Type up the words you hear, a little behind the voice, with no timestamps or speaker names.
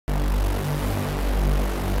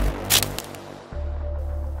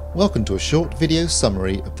Welcome to a short video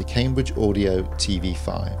summary of the Cambridge Audio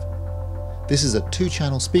TV5. This is a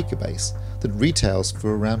 2-channel speaker base that retails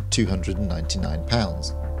for around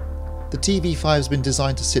 £299. The TV5 has been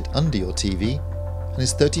designed to sit under your TV and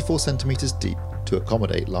is 34 cm deep to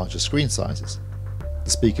accommodate larger screen sizes.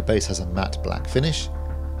 The speaker base has a matte black finish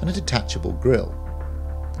and a detachable grille.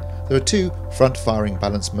 There are 2 front-firing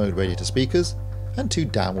balanced mode radiator speakers and 2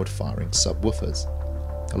 downward-firing subwoofers,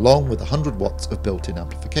 along with 100 watts of built-in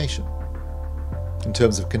amplification. In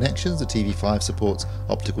terms of connections, the TV5 supports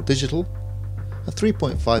optical digital, a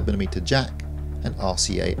 3.5mm jack and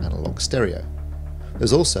RCA analog stereo.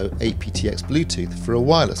 There's also aptX Bluetooth for a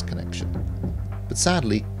wireless connection, but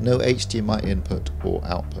sadly no HDMI input or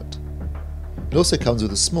output. It also comes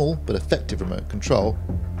with a small but effective remote control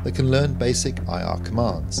that can learn basic IR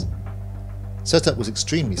commands. Setup was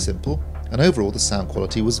extremely simple, and overall the sound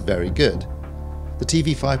quality was very good. The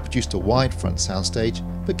TV5 produced a wide front soundstage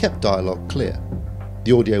but kept dialogue clear.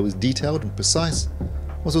 The audio was detailed and precise,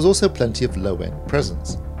 whilst there was also plenty of low-end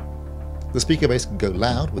presence. The speaker base could go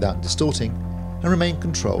loud without distorting and remain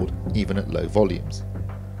controlled even at low volumes.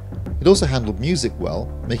 It also handled music well,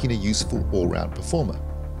 making a useful all-round performer.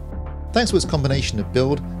 Thanks to its combination of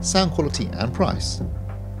build, sound quality and price,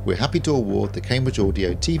 we're happy to award the Cambridge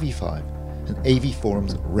Audio TV5 an AV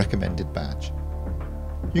Forum's recommended badge.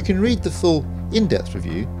 You can read the full in-depth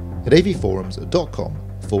review at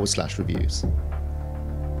avforums.com/reviews.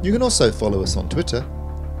 You can also follow us on Twitter.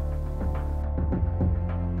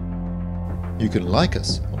 You can like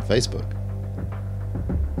us on Facebook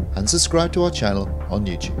and subscribe to our channel on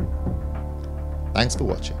YouTube. Thanks for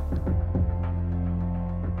watching.